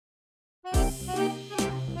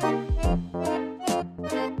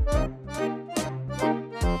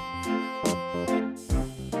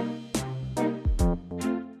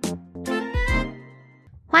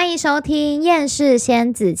欢迎收听厌世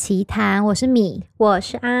仙子奇谈，我是米，我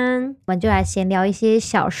是安，我们就来闲聊一些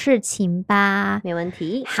小事情吧。没问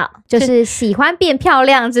题。好，就是喜欢变漂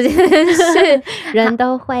亮这件事人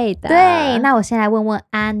都会的。对，那我先来问问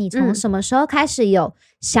安，你从什么时候开始有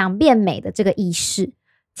想变美的这个意识？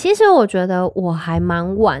其实我觉得我还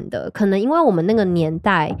蛮晚的，可能因为我们那个年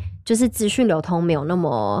代就是资讯流通没有那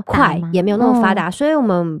么快，也没有那么发达，所以我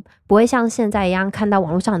们不会像现在一样看到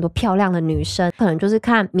网络上很多漂亮的女生，可能就是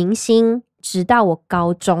看明星。直到我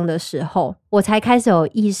高中的时候，我才开始有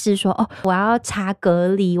意识说，哦，我要擦隔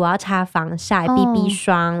离，我要擦防晒、BB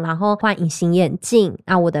霜，然后换隐形眼镜，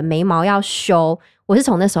啊，我的眉毛要修。我是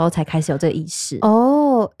从那时候才开始有这个意识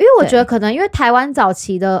哦，因为我觉得可能因为台湾早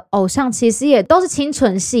期的偶像其实也都是清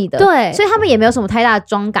纯系的，对，所以他们也没有什么太大的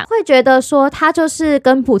妆感，会觉得说他就是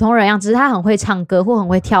跟普通人一样，只是他很会唱歌或很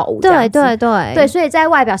会跳舞这样子。对，所以在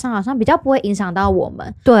外表上好像比较不会影响到我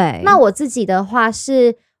们。对，那我自己的话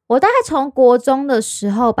是。我大概从国中的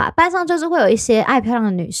时候吧，班上就是会有一些爱漂亮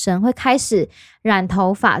的女生会开始染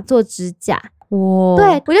头发、做指甲。哇，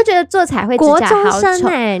对，我就觉得做彩绘指甲好丑。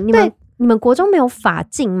你们国中没有发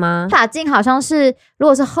镜吗？发镜好像是如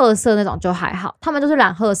果是褐色那种就还好，他们都是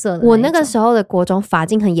染褐色的。我那个时候的国中发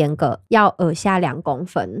镜很严格，要耳下2公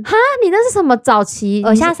分。哈，你那是什么早期？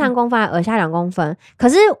耳下3公分，耳下2公分。可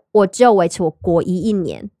是我只有维持我国1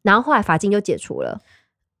年，然后后来发镜就解除了。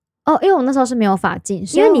哦，因为我那时候是没有发镜，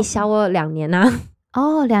因为你小我2年啊。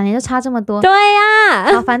哦，2年就差这么多。对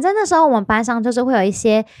呀。好，反正那时候我们班上就是会有一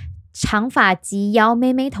些长发及腰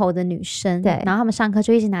妹妹头的女生，对，然后他们上课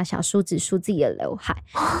就一直拿小梳子梳自己的刘海。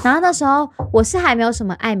然后那时候我是还没有什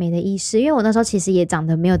么爱美的意识，因为我那时候其实也长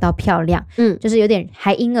得没有到漂亮，就是有点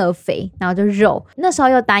还婴儿肥，然后就肉。那时候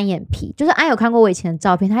又单眼皮，就是安有看过我以前的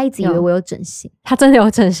照片，他一直以为我有整形，他真的有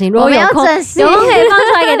整形。我没有整形，有空可以放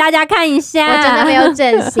出来给大家看一下。我真的没有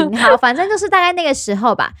整形。好，反正就是大概那个时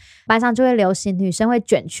候吧，班上就会流行女生会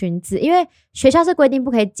卷裙子，因为学校是规定不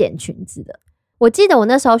可以剪裙子的。我记得我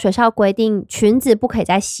那时候学校规定裙子不可以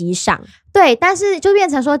在膝上，对，但是就变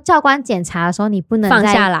成说教官检查的时候你不能放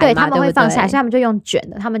下来嘛，对，他们会放下来，所以他们就用卷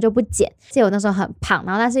的，他们就不剪。记得我那时候很胖，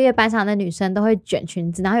然后但是因为班上的女生都会卷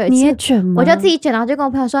裙子，然后有一次你也卷吗？我就自己卷，然后就跟我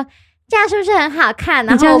朋友说这样是不是很好看？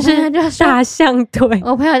然后我朋友就说大象腿，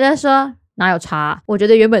我朋友就说哪有差，我觉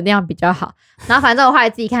得原本那样比较好。然后反正我后来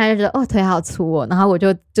自己看就觉得哦腿好粗哦，然后我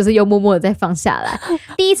就是又默默的再放下来。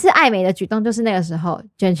第一次爱美的举动就是那个时候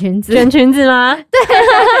卷裙子。卷裙子吗？对。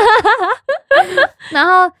然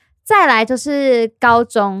后再来就是高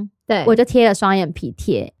中，对，我就贴了双眼皮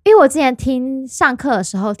贴，因为我之前上课的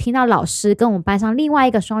时候听到老师跟我们班上另外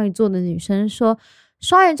一个双鱼座的女生说，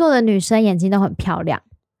双鱼座的女生眼睛都很漂亮。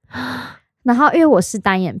然后因为我是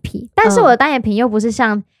单眼皮，但是我的单眼皮又不是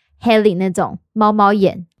像Haley 那种猫猫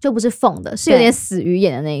眼，就不是缝的，是有点死鱼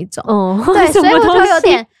眼的那一种。对，所以我就有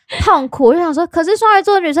点痛苦，我就想说，可是双鱼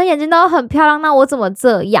座的女生眼睛都很漂亮，那我怎么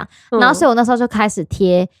这样？然后所以我那时候就开始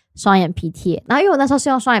贴双眼皮贴，然后因为我那时候是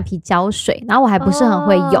用双眼皮胶水，然后我还不是很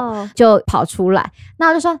会用，就跑出来，那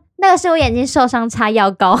我就说那个是我眼睛受伤擦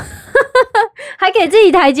药膏。还给自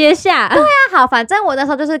己台阶下。对啊，好，反正我那时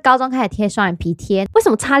候就是高中开始贴双眼皮贴。为什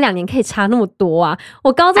么差2年可以差那么多啊？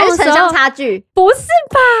我高中的时候还是城乡差距？不是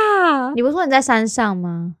吧？你不是说你在山上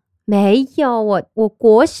吗？没有，我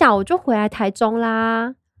国小我就回来台中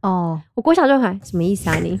啦。哦，我国小就回来，什么意思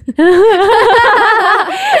啊你？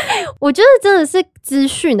我觉得真的是资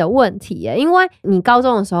讯的问题耶，因为你高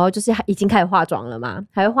中的时候就是已经开始化妆了嘛，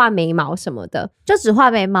还会画眉毛什么的，就只画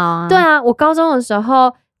眉毛啊。对啊，我高中的时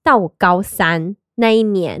候到我高3那一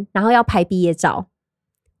年，然后要拍毕业照，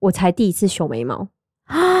我才第一次修眉毛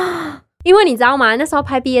啊。因为你知道吗？那时候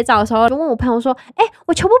拍毕业照的时候，就问我朋友说：“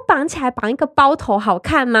我全部绑起来，绑一个包头好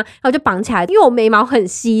看吗？”然后就绑起来，因为我眉毛很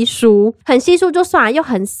稀疏就算了，又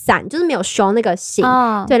很散，就是没有修那个型。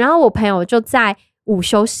对，然后我朋友就在午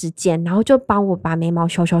休时间，然后就帮我把眉毛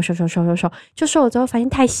修，就修了之后发现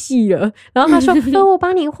太细了，然后他说我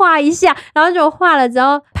帮你画一下，然后就画了之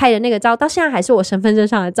后拍的那个照，到现在还是我身份证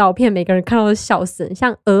上的照片，每个人看到都笑死，很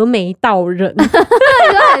像峨眉道人。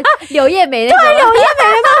柳叶眉那种。对，柳叶眉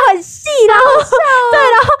眉毛很细，然后对，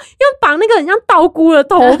然后又绑那个很像道姑的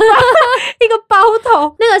头发，一个包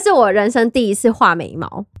头。那个是我人生第一次画眉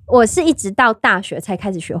毛，我是一直到大学才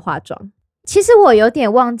开始学化妆。其实我有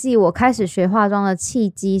点忘记我开始学化妆的契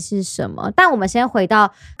机是什么，但我们先回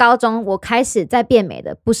到高中，我开始在变美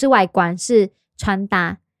的不是外观，是穿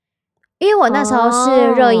搭。因为我那时候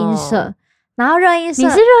是热音社，然后热音社，你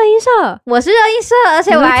是热音社，我是热音社，而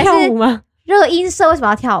且我还是跳舞吗？热音社为什么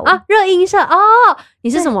要跳舞啊？热音社哦，你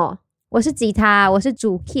是什么？我是吉他，我是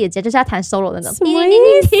主 key 的吉他，就是要弹 solo 的那种。什么意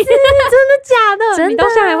思？真的假的？真的，你到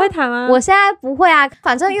现在还会弹吗？我现在不会啊，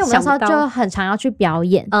反正因为我们那时候就很常要去表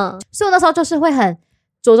演，所以我那时候就是会很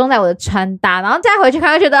着重在我的穿搭，然后再回去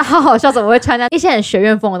看会觉得好好笑，怎么会穿一些很学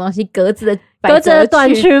院风的东西，格子的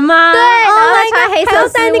短裙吗？对，然后再穿黑色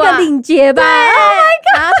丝袜，还要戴那个领结吧？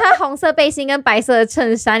然后穿红色背心跟白色的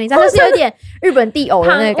衬衫，你知道，就是有点日本地偶的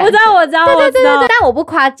那个感觉。我知道，对，但我不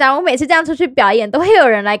夸张，我每次这样出去表演，都会有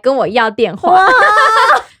人来跟我要电话。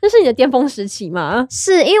这是你的巅峰时期吗？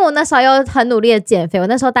是因为我那时候又很努力的减肥，我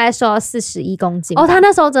那时候大概瘦到41公斤。他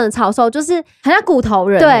那时候真的超瘦，就是很像骨头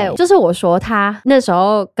人。对，就是我说他那时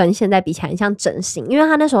候跟现在比起来很像整形，因为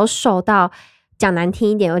他那时候瘦到讲难听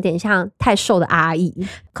一点，有点像太瘦的阿姨。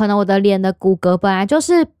可能我的脸的骨骼本来就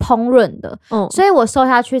是蓬润的，所以我瘦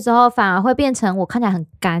下去之后反而会变成我看起来很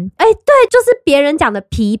干。对，就是别人讲的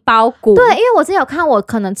皮包骨。对，因为我之前有看我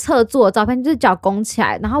可能侧坐的照片，就是脚拱起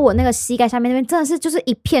来，然后我那个膝盖下面那边真的是就是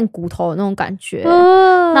一片骨头的那种感觉。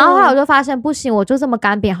然后后来我就发现不行，我就这么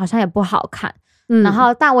干扁好像也不好看。然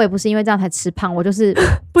后但我也不是因为这样才吃胖，我就是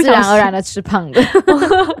自然而然的吃胖的。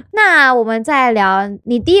那我们再聊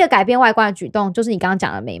你第一个改变外观的举动，就是你刚刚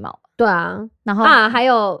讲的眉毛。对啊，然后还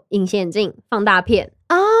有隐形眼镜放大片。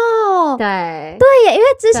对耶，因为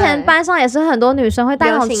之前班上也是很多女生会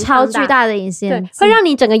戴那种超巨大的隐形眼镜，会让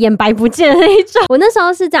你整个眼白不见的那一种。我那时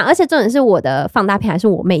候是这样，而且重点是我的放大片还是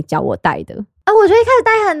我妹教我戴的。我觉得一开始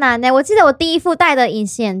戴很难我记得我第一副戴的隐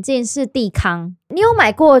形眼镜是帝康，你有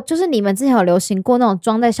买过？就是你们之前有流行过那种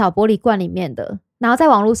装在小玻璃罐里面的，然后在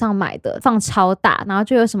网络上买的，放超大，然后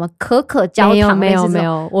就有什么可焦糖。没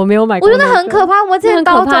有，我没有买过。我觉得很可怕，我之前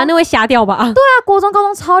高中那会瞎掉吧？对啊，国中高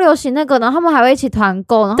中超流行那个，然后他们还会一起团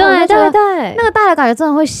购，然后对，那个戴的感觉真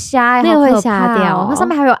的会瞎，那个会瞎掉。那上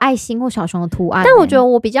面还有爱心或小熊的图案。但我觉得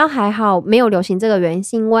我比较还好，没有流行这个原因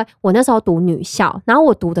是因为我那时候读女校，然后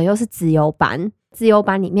我读的又是资优班。资优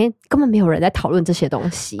班里面根本没有人在讨论这些东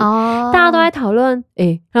西，大家都在讨论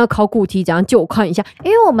那个考古题怎样，借我看一下。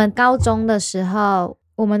因为我们高中的时候，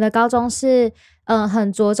我们的高中是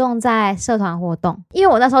很着重在社团活动，因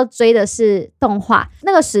为我那时候追的是动画，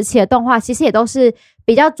那个时期的动画其实也都是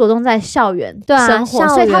比较着重在校园生活，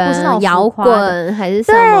所以它不是那种摇滚还是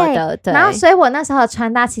什么的。对，然后所以我那时候的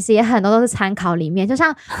穿搭其实也很多都是参考里面，就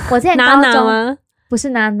像我之前高中吗？不是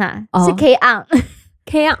娜娜，是 K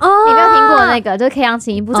on。K on 你没有听过那个就是 K on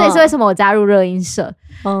情谊部，这也是为什么我加入热音社。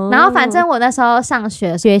然后反正我那时候上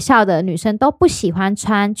学校的女生都不喜欢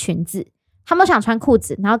穿裙子，她们都想穿裤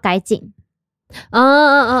子然后改紧。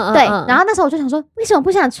对，然后那时候我就想说为什么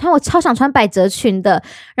不想穿，我超想穿百褶裙的。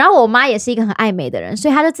然后我妈也是一个很爱美的人，所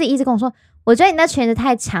以她就自己一直跟我说，我觉得你那裙子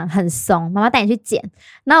太长很松，妈妈带你去剪。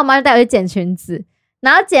然后我妈就带我去剪裙子，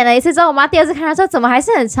然后剪了一次之后，我妈第二次看她说怎么还是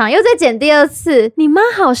很长，又再剪第二次。你妈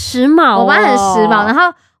好时髦我妈很时髦。然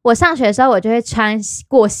后我上学的时候我就会穿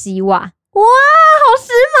过膝袜，哇好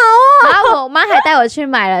时髦然后我妈还带我去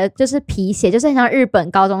买了就是皮鞋，就是很像日本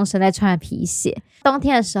高中生在穿的皮鞋。冬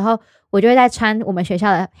天的时候我就会在穿我们学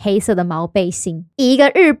校的黑色的毛背心，以一个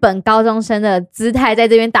日本高中生的姿态在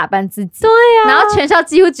这边打扮自己。对啊，然后全校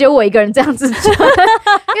几乎只有我一个人这样子穿，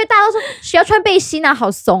因为大家都说需要穿背心啊，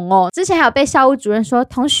好怂哦。之前还有被校务主任说，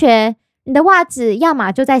同学你的袜子要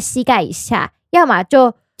么就在膝盖以下，要么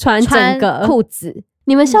就穿整个裤子。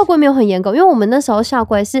你们校规没有很严格，因为我们那时候校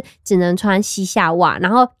规是只能穿膝下袜，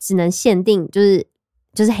然后只能限定就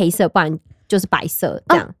是黑色，不然就是白色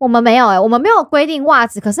这样。我们没有我们没有规定袜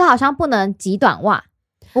子，可是好像不能极短袜。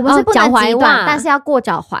我们是不能极短，但是要过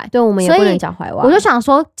脚踝。对，我们也不能脚踝袜。我就想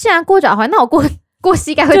说，既然过脚踝，那我过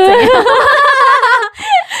膝盖会怎样？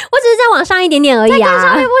我只是再往上一点点而已啊。再更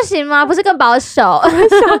上面不行吗？不是更保守？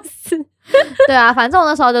笑死！对啊，反正我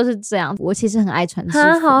那时候就是这样。我其实很爱穿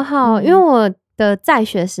制服，好，因为我的在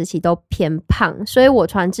学时期都偏胖，所以我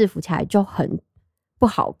穿制服起来就很不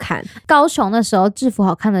好看。高雄那时候制服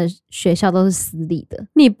好看的学校都是私立的，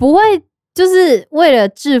你不会就是为了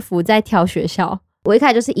制服在挑学校？我一开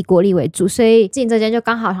始就是以国立为主，所以进这间就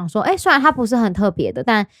刚好想说，虽然它不是很特别的，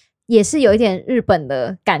但也是有一点日本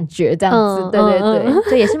的感觉这样子。对，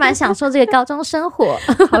就也是蛮享受这个高中生活。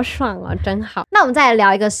好爽哦，真好。那我们再来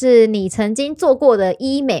聊一个是你曾经做过的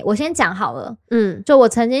医美，我先讲好了。就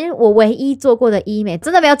我唯一做过的医美，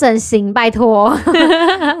真的没有整形，拜托。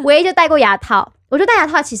唯一就戴过牙套。我觉得戴牙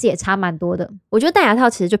套其实也差蛮多的。我觉得戴牙套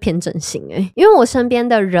其实就偏整形因为我身边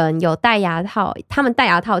的人有戴牙套，他们戴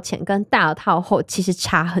牙套前跟戴牙套后其实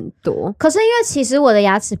差很多。可是因为其实我的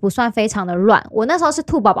牙齿不算非常的乱，我那时候是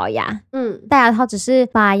兔宝宝牙，戴牙套只是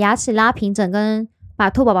把牙齿拉平整跟把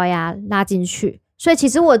兔宝宝牙拉进去，所以其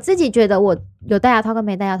实我自己觉得我有戴牙套跟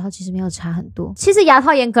没戴牙套其实没有差很多。其实牙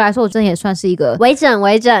套严格来说我真的也算是一个微整。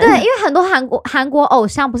对，因为很多韩国偶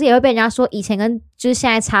像不是也会被人家说以前跟就是现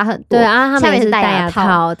在差很多。对啊，他们也是戴牙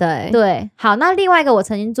套。对。好，那另外一个我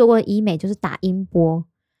曾经做过的医美就是打音波，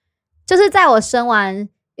就是在我生完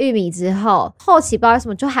玉米之后，后期不知道为什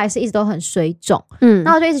么就还是一直都很水肿，然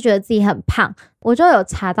后我就一直觉得自己很胖，我就有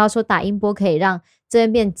查到说打音波可以让这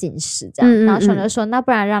边变紧实这样，然后熊就说那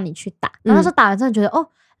不然让你去打，然后那时候打完真的觉得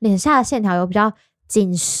脸下的线条有比较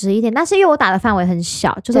紧实一点，但是因为我打的范围很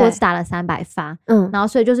小，就是我只打了300发，然后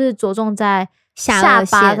所以就是着重在下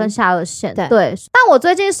巴跟下颚线。对，但我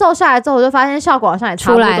最近瘦下来之后，我就发现效果好像也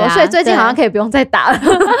差不多，所以最近好像可以不用再打了。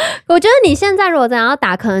我觉得你现在如果真的要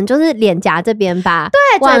打，可能就是脸颊这边吧，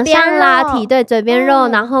对，往上拉提，对，嘴边肉，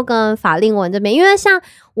然后跟法令纹这边，因为像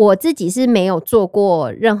我自己是没有做过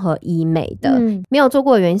任何医美的，没有做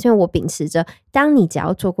过的原因是因为我秉持着，当你只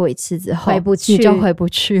要做过一次之后，你就回不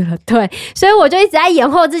去了。对，所以我就一直在延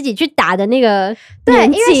后自己去打的那个年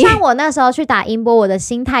纪。对，因为像我那时候去打音波，我的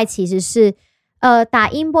心态其实是。打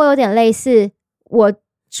音波有点类似我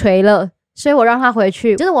垂了，所以我让他回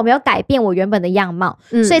去，就是我没有改变我原本的样貌，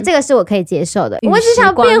所以这个是我可以接受的。我只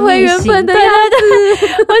想变回原本的样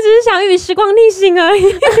子，我只是想与时光逆行而已。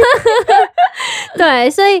对，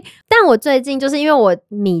所以但我最近就是因为我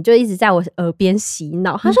米就一直在我耳边洗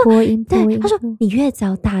脑，他说他说你越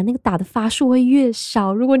早打那个打的发数会越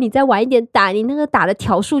少，如果你再晚一点打，你那个打的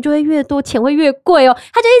条数就会越多，钱会越贵哦。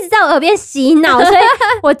他就一直在我耳边洗脑，所以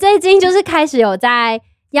我最近就是开始有在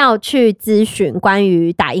要去咨询关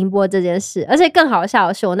于打音波这件事，而且更好笑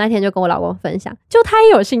的是，我那天就跟我老公分享，就他也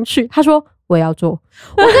有兴趣，他说我也要做。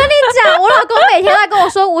我跟你讲，我老公每天在跟我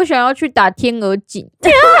说，我想要去打天鹅颈，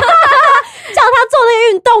叫他做那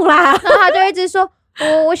个运动啦，然后他就一直说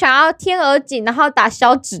我想要天鹅颈，然后打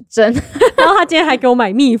消脂针，然后他今天还给我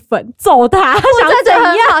买蜜粉，揍他，想怎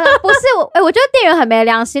样？不是我觉得店员很没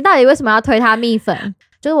良心，到底为什么要推他蜜粉？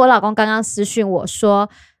就是我老公刚刚私讯我说。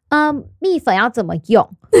蜜粉要怎么用？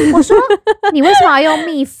我说你为什么要用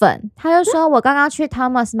蜜粉？他就说我刚刚去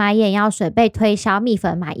Thomas 买眼药水被推销蜜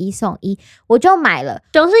粉买1送1，我就买了。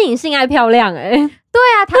熊是隐性爱漂亮对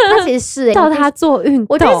啊，他其实是叫他做运动，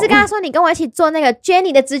我就一直跟他说你跟我一起做那个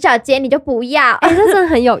Jenny 的直角肩，你就不要。这真的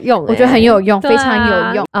很有用我觉得很有用，非常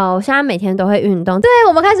有用。我现在每天都会运动。对，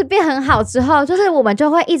我们开始变很好之后，就是我们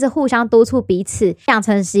就会一直互相督促彼此，养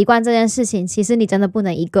成习惯这件事情，其实你真的不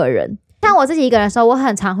能一个人。像我自己一个人的时候，我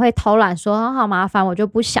很常会偷懒说好麻烦，我就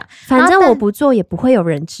不想，反正我不做也不会有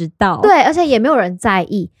人知道。对，而且也没有人在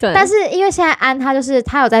意。对，但是因为现在安他就是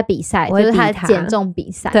他有在比赛，就是他的减重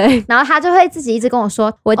比赛，对，然后他就会自己一直跟我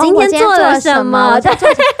说我今天做了什么，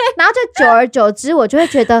然后就久而久之，我就会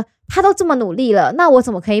觉得。他都这么努力了，那我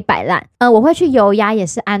怎么可以摆烂？我会去油压也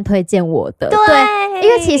是安推荐我的。对，因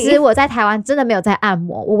为其实我在台湾真的没有在按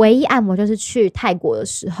摩，我唯一按摩就是去泰国的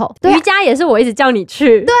时候。瑜伽也是我一直叫你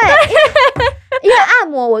去。对，因为按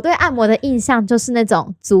摩，我对按摩的印象就是那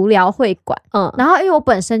种足疗会馆。然后因为我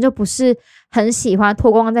本身就不是很喜欢脱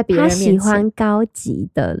光在别人面前，他喜欢高级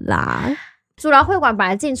的啦。足疗会馆本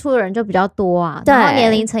来进出的人就比较多啊，然后年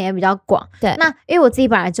龄层也比较广。对，那因为我自己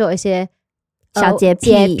本来就有一些。小洁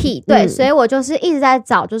癖，对，所以我就是一直在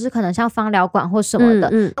找，就是可能像芳疗馆或什么的。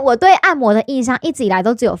我对按摩的印象一直以来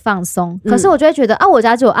都只有放松，可是我就会觉得我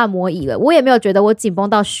家就有按摩椅了，我也没有觉得我紧绷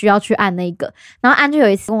到需要去按那个。然后安就有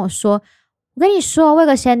一次跟我说。我跟你说，我有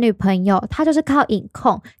个仙女朋友，她就是靠饮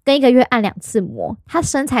控跟1个月按2次摩，她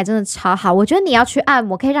身材真的超好。我觉得你要去按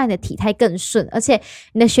摩，可以让你的体态更顺，而且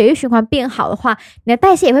你的血液循环变好的话，你的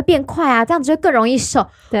代谢也会变快啊，这样子就更容易瘦。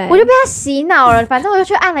对，我就被她洗脑了。反正我就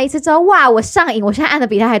去按了1次之后，哇，我上瘾，我现在按的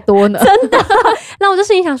比她还多呢，真的。那我就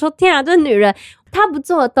心里想说，天啊，这女人。他不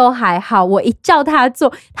做都还好，我一叫他做，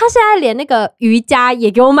他现在连那个瑜伽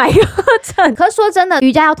也给我买课程。可是说真的，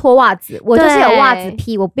瑜伽要脱袜子，我就是有袜子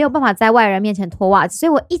癖，我没有办法在外人面前脱袜子，所以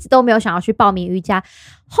我一直都没有想要去报名瑜伽。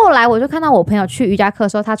后来我就看到我朋友去瑜伽课的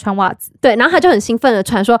时候，他穿袜子，对，然后他就很兴奋的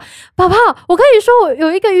传说：“宝宝，我跟你说，我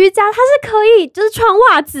有一个瑜伽，它是可以就是穿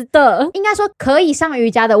袜子的，应该说可以上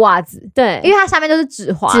瑜伽的袜子，对，因为它下面都是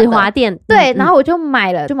止滑垫，对，然后我就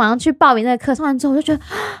买了，就马上去报名那个课，上完之后我就觉得。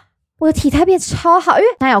我的体态变超好，因为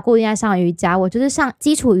他有固定在上瑜伽，我就是上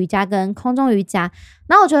基础瑜伽跟空中瑜伽，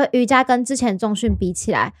然后我觉得瑜伽跟之前重训比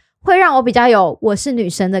起来，会让我比较有我是女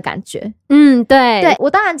生的感觉。对，我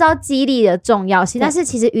当然知道肌力的重要性，但是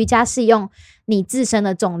其实瑜伽是用你自身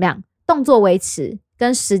的重量、动作维持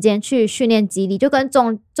跟时间去训练肌力，就跟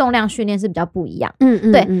重量训练是比较不一样。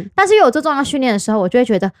对。但是因为我做重量训练的时候，我就会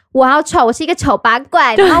觉得我好丑，我是一个丑八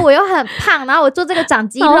怪，然后我又很胖，然后我做这个长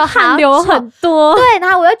肌肉汗流很多，对，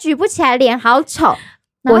然后我又举不起来，脸好丑。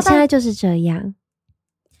我现在就是这样。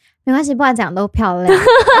没关系，不然讲都漂亮。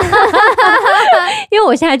因为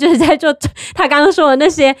我现在就是在做他刚刚说的那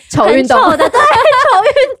些丑运动很丑的，对，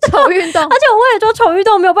丑运动，而且我为了做丑运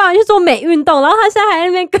动没有办法去做美运动，然后他现在还在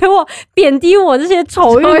那边给我贬低我这些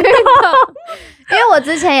丑运动。因为我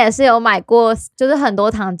之前也是有买过，就是很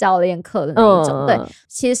多堂教练课的那一种，对。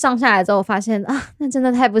其实上下来之后，我发现啊，那真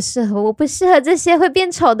的太不适合我，不适合这些会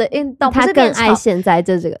变丑的运动。他更爱现在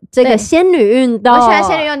这个仙女运动。我喜欢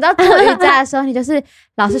仙女运动。你知道做瑜伽的时候，你就是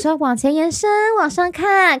老师说往前延伸，往上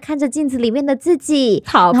看，看着镜子里面的自己，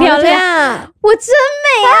好漂亮，我真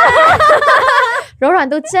美啊，柔软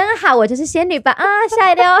度真好，我就是仙女吧啊，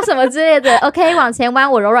下一溜什么之类的。OK， 往前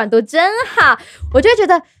弯，我柔软度真好，我就会觉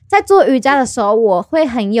得。在做瑜伽的时候，我会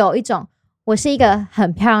很有一种我是一个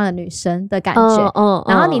很漂亮的女生的感觉。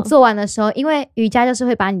然后你做完的时候，因为瑜伽就是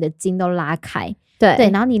会把你的筋都拉开，对，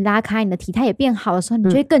然后你拉开，你的体态也变好的时候，你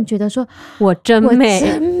就会更觉得说，我真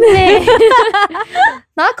美。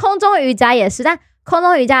然后空中瑜伽也是，但空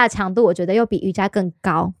中瑜伽的强度我觉得又比瑜伽更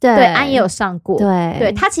高。对，安也有上过。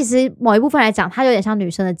对，它其实某一部分来讲，它有点像女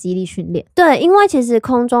生的肌力训练。对，因为其实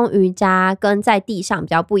空中瑜伽跟在地上比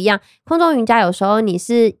较不一样，空中瑜伽有时候你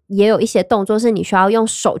是也有一些动作是你需要用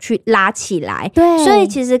手去拉起来，对，所以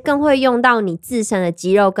其实更会用到你自身的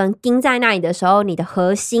肌肉跟盯在那里的时候，你的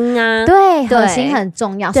核心啊，对，核心很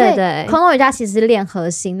重要。对，所以空中瑜伽其实是练核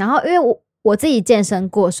心，然后因为我自己健身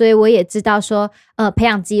过，所以我也知道说培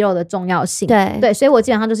养肌肉的重要性。对，所以我基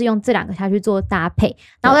本上就是用这两个下去做搭配。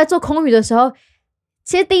然后在做空瑜的时候，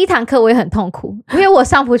其实第一堂课我也很痛苦，因为我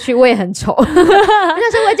上不去，我也很丑。我就说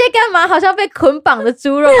我今天干嘛？好像被捆绑的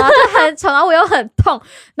猪肉，然后就很丑，然后我又很痛。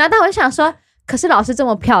然后但我就想说，可是老师这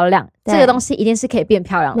么漂亮，这个东西一定是可以变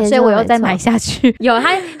漂亮的，所以我又再买下去。有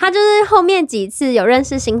他就是后面几次有认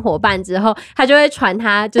识新伙伴之后，他就会传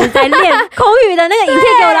他就是在练空语的那个影片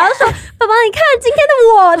给我，然后说爸爸你看今天的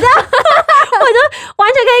我这样，我就完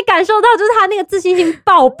全可以感受到就是他那个自信心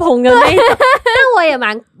爆棚的那一种。但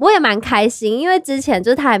我也蛮开心，因为之前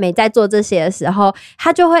就是他还没在做这些的时候，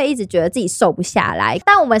他就会一直觉得自己瘦不下来。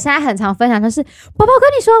但我们现在很常分享就是宝宝跟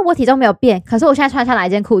你说我体重没有变，可是我现在穿上哪一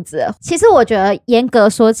件裤子了。其实我觉得严格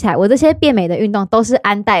说起来，我这些变美的运动都是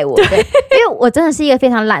安带我的，因为我真的是一个非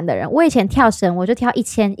常懒的人。我以前跳绳我就跳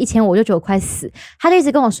1000我就觉得我快死，他就一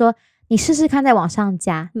直跟我说你试试看再往上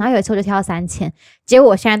加，然后有一次我就跳到3000，结果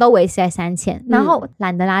我现在都维持在3000，然后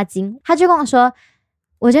懒得拉筋，他就跟我说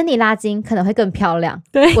我觉得你拉筋可能会更漂亮。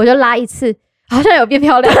对，我就拉一次好像有变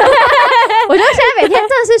漂亮。我觉得现在每天真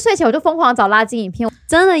的是睡前我就疯狂找拉筋影片，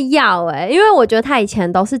真的要因为我觉得他以前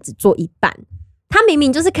都是只做一半，他明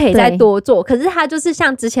明就是可以再多做，可是他就是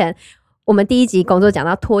像之前我们第一集工作讲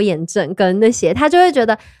到拖延症跟那些，他就会觉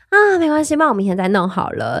得啊没关系，那我明天再弄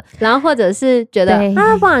好了，然后或者是觉得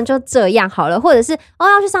啊不然就这样好了，或者是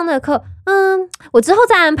要去上那个课，我之后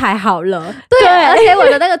再安排好了。对，而且我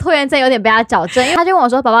的那个拖延症有点被他矫正，因为他就问我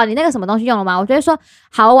说宝宝你那个什么东西用了吗？我就会说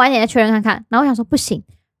好，我晚一点再确认看看，然后我想说不行，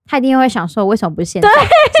他一定会想说为什么不是现在，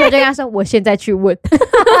所以我就跟他说我现在去问。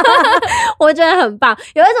我觉得很棒，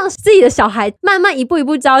有一种自己的小孩慢慢一步一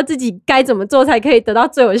步知道自己该怎么做才可以得到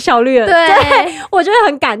最有效率的。对，我觉得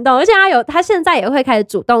很感动，而且他现在也会开始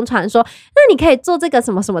主动传说那你可以做这个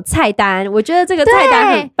什么什么菜单，我觉得这个菜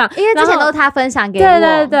单很棒，因为之前都是他分享给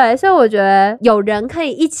我。对，所以我觉得有人可以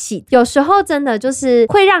一起，有时候真的就是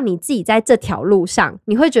会让你自己在这条路上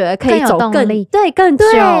你会觉得可以走更久。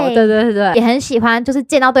对，也很喜欢就是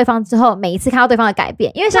见到对方之后每一次看到对方的改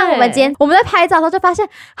变，因为像我们今天我们在拍照的时候就发现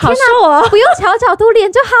好瘦哦，不用调角度脸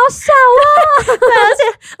就好小哦。对，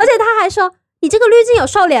而且他还说你这个滤镜有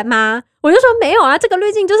瘦脸吗？我就说没有啊，这个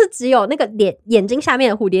滤镜就是只有那个眼睛下面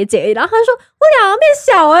的蝴蝶结而已。然后他说我脸要变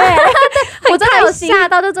小我真的有吓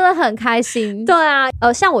到，就真的很开心。对啊，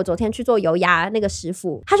像我昨天去做油压那个师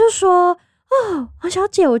傅，他就说王小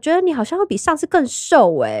姐我觉得你好像会比上次更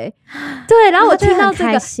瘦对，然后我听到这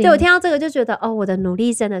个，对，我听到这个就觉得我的努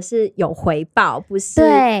力真的是有回报，不是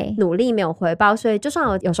努力没有回报，所以就算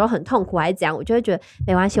我有时候很痛苦还是怎样，我就会觉得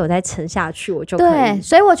没关系，我再撑下去我就可以。对，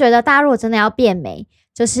所以我觉得大家如果真的要变美，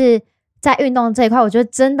就是在运动这一块我觉得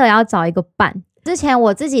真的要找一个伴。之前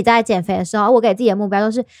我自己在减肥的时候，我给自己的目标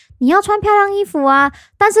都是你要穿漂亮衣服啊，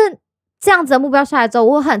但是这样子的目标下来之后，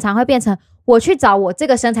我很常会变成我去找我这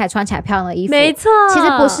个身材穿起来漂亮的衣服。没错，其实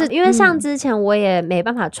不是，因为像之前我也没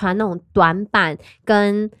办法穿那种短版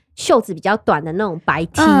跟袖子比较短的那种白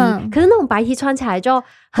T，可是那种白 T 穿起来就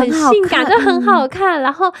很性感，就很好看。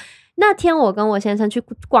然后那天我跟我先生去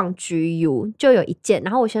逛 GU， 就有一件，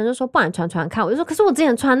然后我先生就说不然穿看，我就说可是我之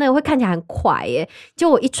前穿那个会看起来很快结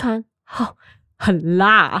果我一穿很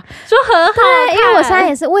辣，就很好看。因为我现在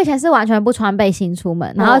也是，我以前是完全不穿背心出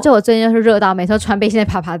门，然后就我最近就是热到每次都穿背心在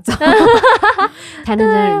爬走。台南真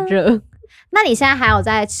的很热。那你现在还有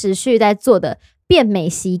在持续在做的变美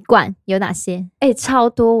习惯有哪些？超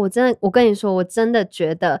多！我跟你说，我真的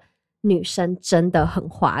觉得女生真的很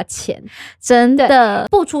花钱，真的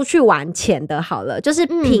不出去玩钱的好了，就是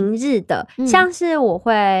平日的，像是我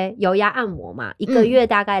会油压按摩嘛，一个月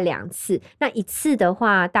大概2次，那一次的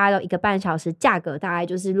话大概都1个半小时，价格大概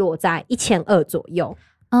就是落在1200左右。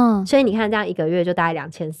所以你看这样1个月就大概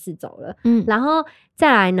2400走了。然后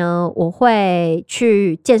再来呢，我会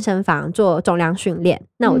去健身房做重量训练。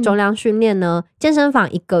那我重量训练呢，健身房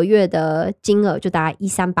1个月的金额就大概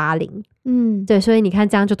1380。对，所以你看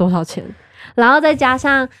这样就多少钱？然后再加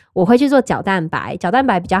上我会去做角蛋白，角蛋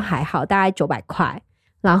白比较还好，大概900块。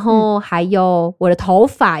然后还有我的头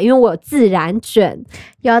发，因为我有自然卷，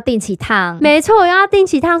又要定期烫。没错，我要定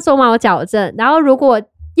期烫缩毛矫正。然后如果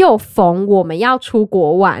又逢我们要出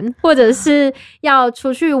国玩，或者是要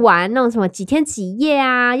出去玩那种什么几天几夜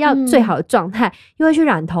啊，要最好的状态，又会去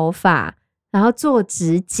染头发，然后做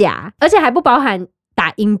指甲，而且还不包含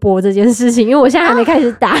打音波这件事情，因为我现在还没开始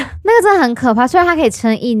打。那个真的很可怕，虽然它可以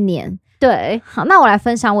撑1年。对，好，那我来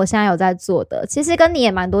分享我现在有在做的，其实跟你也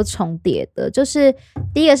蛮多重叠的。就是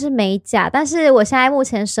第一个是美甲，但是我现在目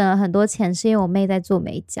前省了很多钱，是因为我妹在做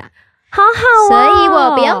美甲。好好所以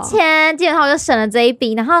我不用钱，基本上我就省了这一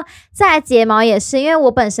笔。然后再来睫毛也是，因为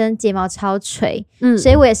我本身睫毛超垂，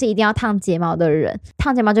所以我也是一定要烫睫毛的人。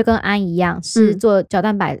烫睫毛就跟安一样，是做角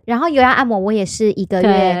蛋白。然后油压按摩我也是1个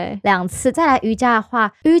月2次。再来瑜伽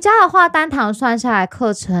的话单堂算下来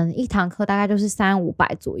课程1堂课大概就是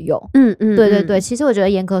300-500左右。对，其实我觉得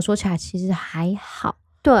严格说起来其实还好。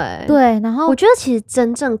对，然后我觉得其实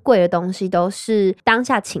真正贵的东西都是当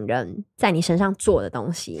下请人在你身上做的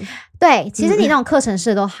东西。对，其实你那种课程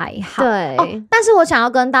式都还好。对，但是我想要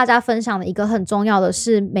跟大家分享的一个很重要的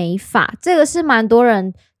是美发，这个是蛮多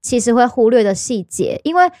人其实会忽略的细节。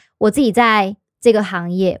因为我自己在这个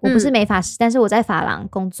行业，我不是美发师，但是我在发廊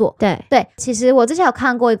工作。对，其实我之前有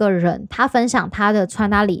看过一个人，他分享他的穿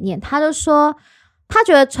搭理念，他就说他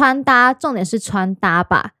觉得穿搭重点是穿搭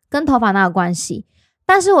吧，跟头发哪有关系？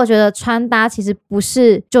但是我觉得穿搭其实不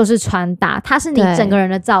是就是穿搭，它是你整个人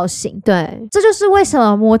的造型。对，这就是为什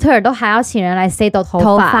么模特儿都还要请人来 set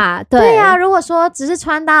头发。对啊，如果说只是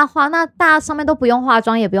穿搭的话，那大家上面都不用化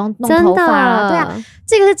妆，也不用弄头发了。对啊，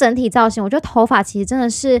这个是整体造型。我觉得头发其实真的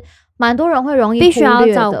是蛮多人会容易忽略的，必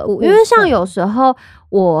须要照顾。因为像有时候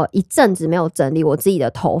我一阵子没有整理我自己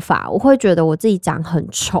的头发，我会觉得我自己长很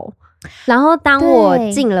丑。然后当我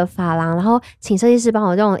进了发廊，然后请设计师帮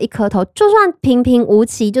我用一颗头，就算平平无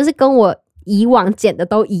奇，就是跟我以往剪的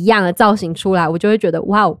都一样的造型出来，我就会觉得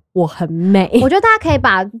哇，我很美。我觉得大家可以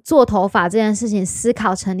把做头发这件事情思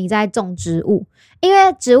考成你在种植物，因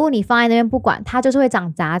为植物你放在那边不管，它就是会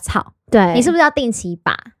长杂草。对，你是不是要定期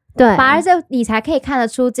拔？对，拔了之后你才可以看得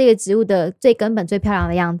出这个植物的最根本最漂亮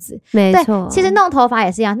的样子。没错，其实弄头发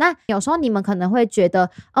也是一样。那有时候你们可能会觉得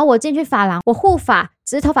我进去发廊，我护发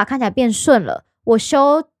只是头发看起来变顺了，我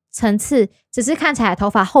修层次只是看起来头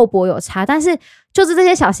发厚薄有差，但是就是这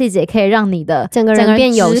些小细节可以让你的整个人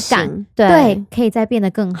变有感。对，可以再变得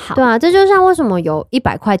更好。对啊，这就像为什么有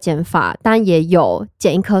100块剪发，但也有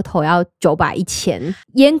剪一颗头要900、1000。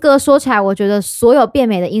严格说起来，我觉得所有变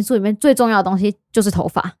美的因素里面最重要的东西就是头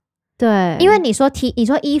发。对，因为你说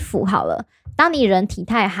衣服好了，当你人体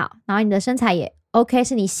态好，然后你的身材也 OK，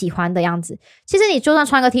 是你喜欢的样子，其实你就算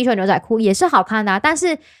穿个 T 恤牛仔裤也是好看的但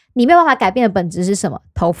是你没有办法改变的本质是什么？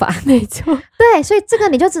头发。没错，对，所以这个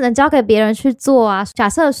你就只能交给别人去做啊。假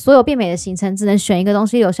设所有变美的行程只能选一个东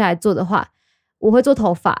西留下来做的话，我会做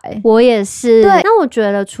头发。我也是。对，那我觉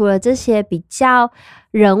得除了这些比较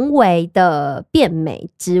人为的变美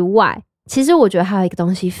之外，其实我觉得还有一个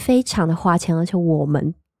东西非常的花钱，而且我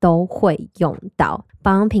们都会用到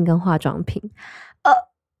保养品跟化妆品。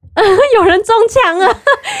有人中枪了，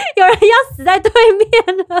有人要死在对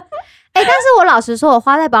面了。但是我老实说，我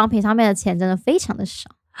花在保养品上面的钱真的非常的少。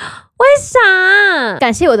为啥？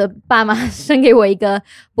感谢我的爸妈生给我一个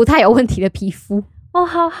不太有问题的皮肤。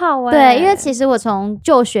好好对，因为其实我从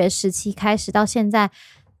就学时期开始到现在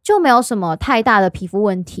就没有什么太大的皮肤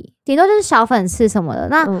问题，顶多就是小粉刺什么的。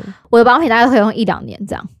那我的保养品大概会用1-2年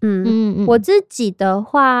这样。我自己的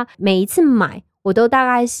话，每一次买我都大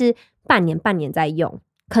概是半年在用，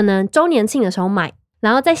可能周年庆的时候买，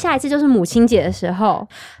然后再下一次就是母亲节的时候。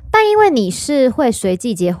但因为你是会随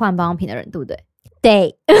季节换保养品的人，对不对？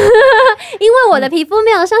对，因为我的皮肤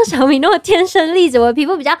没有像小米那么天生丽质，我的皮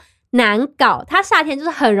肤比较难搞，它夏天就是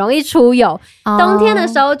很容易出油，冬天的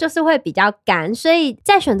时候就是会比较干，所以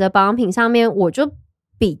在选择保养品上面我就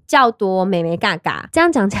比较多美眉嘎嘎。这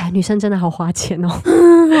样讲起来女生真的好花钱好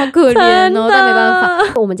可怜但没办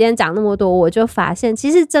法。我们今天讲那么多，我就发现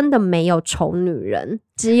其实真的没有丑女人，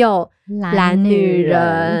只有懒女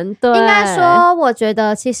人。对，应该说我觉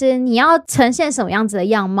得其实你要呈现什么样子的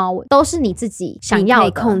样貌都是你自己想要的，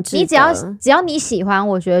你可以控制的，你只要你喜欢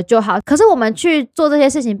我觉得就好。可是我们去做这些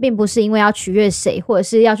事情并不是因为要取悦谁，或者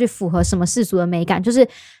是要去符合什么世俗的美感，就是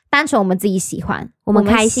单纯我们自己喜欢，我们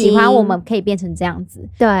开心，喜欢我们可以变成这样子。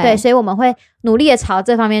对，所以我们会努力的朝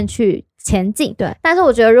这方面去前进。对，但是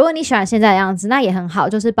我觉得如果你喜欢现在的样子，那也很好，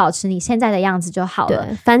就是保持你现在的样子就好了。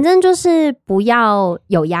对，反正就是不要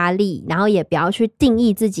有压力，然后也不要去定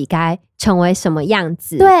义自己该成为什么样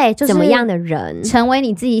子，对，就是怎么样的人，成为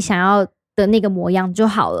你自己想要的那个模样就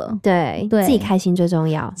好了。对，自己开心最重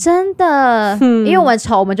要，真的。因为我们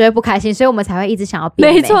丑，我们就会不开心，所以我们才会一直想要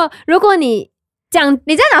变美。没错，如果你这样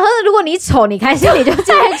讲说，如果你丑，你开心，你就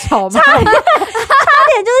继续丑嘛。差点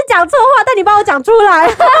就是讲错话，但你帮我讲出来。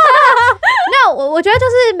那我觉得就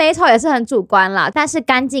是美丑也是很主观啦，但是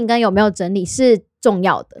干净跟有没有整理是重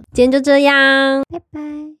要的。今天就这样，拜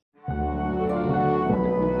拜。